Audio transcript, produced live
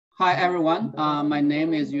Hi, everyone. My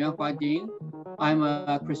name is Yuan-Hua Ding. I'm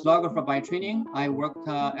a crystallographer by training. I worked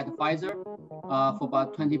at Pfizer for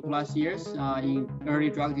about 20 plus years in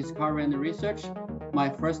early drug discovery and research.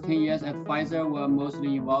 My first 10 years at Pfizer were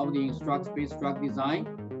mostly involved in structure-based drug design.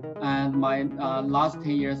 And my last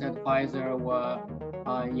 10 years at Pfizer were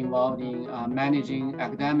involved in managing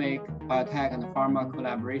academic, biotech, and pharma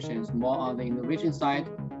collaborations, more on the innovation side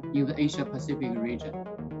in the Asia-Pacific region.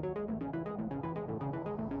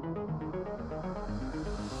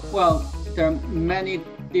 Well, there are many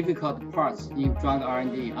difficult parts in drug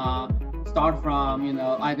R&D. Start from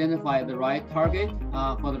identify the right target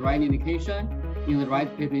for the right indication in the right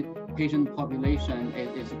patient population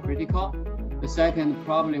is critical. The second,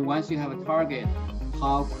 probably once you have a target,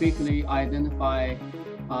 how quickly identify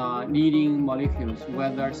leading molecules,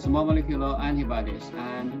 whether small molecular antibodies,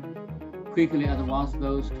 and quickly advance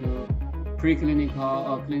those to preclinical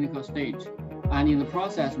or clinical stage. And in the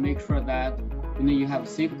process, make sure that you have a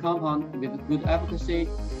safe compound with good efficacy,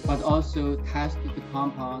 but also test the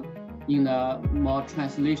compound in a more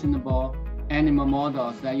translatable animal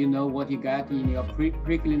models that what you get in your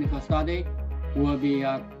preclinical study will be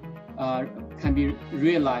can be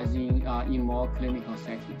realized in more clinical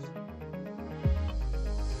settings.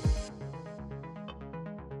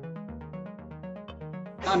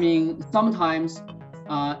 I mean, sometimes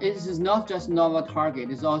it is not just novel target;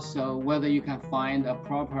 it's also whether you can find a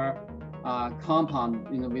proper compound,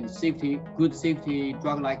 with good safety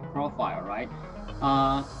drug-like profile, right?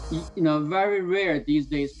 Very rare these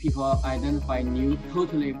days people identify new,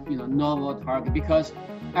 totally, novel target because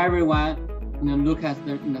everyone, look at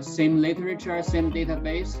the same literature, same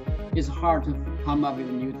database. It's hard to come up with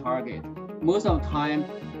a new target. Most of the time,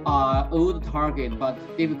 old target but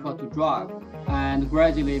difficult to drug, and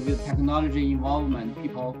gradually with technology involvement,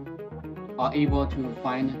 people are able to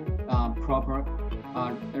find proper.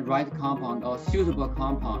 The right compound or suitable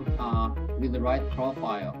compound with the right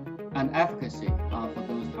profile and efficacy for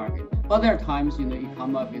those targets. Other times, you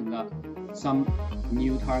come up with some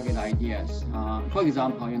new target ideas. For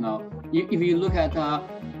example, if you look at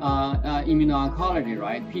immuno-oncology,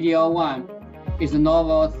 right? PD-L1 is a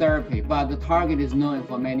novel therapy, but the target is known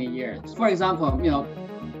for many years. For example,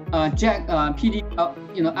 anti-PD-1,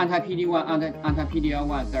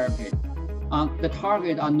 anti-PD-L1 therapy. The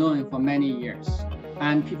target are known for many years.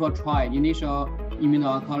 And people tried. Initial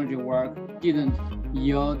immuno-oncology work didn't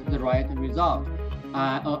yield the right result,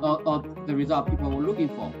 or the result people were looking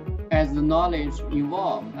for. As the knowledge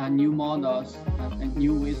evolved and new models and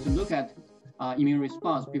new ways to look at immune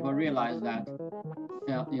response, people realized that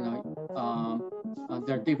there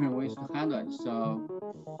are different ways to handle it. So,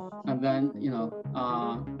 and then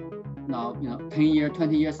now 10 years,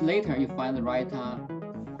 20 years later, you find the right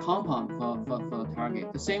compound for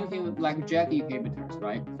target. The same thing with like JAK inhibitors,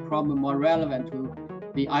 right? Probably more relevant to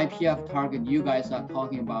the IPF target you guys are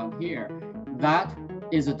talking about here. That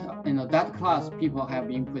is that class people have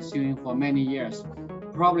been pursuing for many years.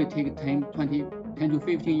 Probably take 10 to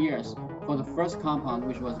 15 years for the first compound,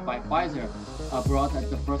 which was by Pfizer, brought as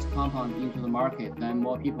the first compound into the market. Then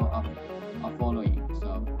more people are following.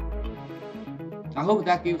 So I hope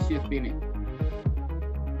that gives you a feeling.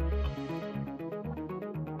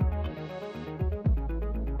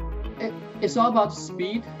 It's all about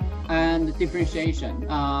speed and differentiation.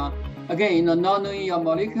 Again, not knowing your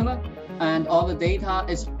molecular and all the data,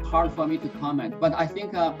 it's hard for me to comment. But I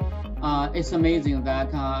think it's amazing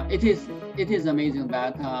that it is amazing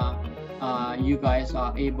that you guys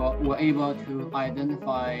were able to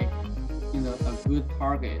identify a good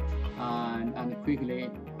target and quickly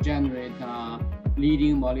generate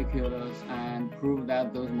leading molecules and prove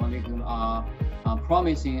that those molecules are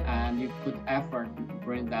promising, and you put effort to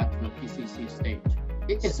bring that to the PCC stage.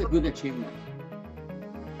 It's a good achievement.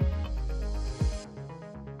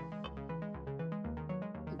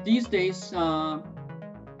 These days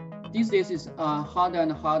it's harder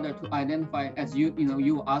and harder to identify, as you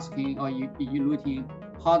were asking or you looking,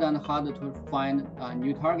 harder and harder to find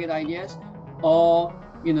new target ideas, or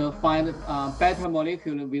find better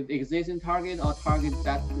molecule with existing target or targets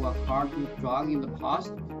that were hard to drug in the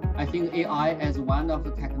past. I think AI as one of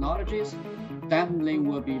the technologies definitely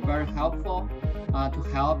will be very helpful to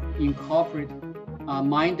help incorporate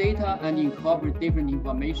mine data and incorporate different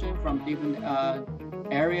information from different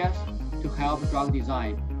areas to help drug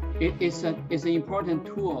design. It's an important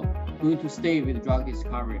tool going to stay with drug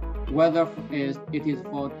discovery, whether it is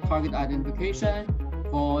for target identification,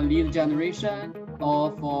 for lead generation,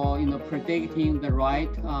 or for predicting the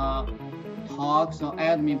right tox or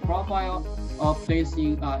admin profile, or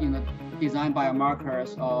placing design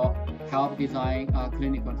biomarkers, or help design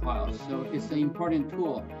clinical trials. So it's an important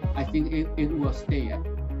tool. I think it will stay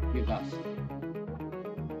with us.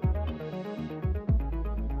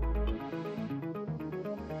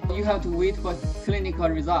 You have to wait for clinical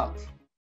results.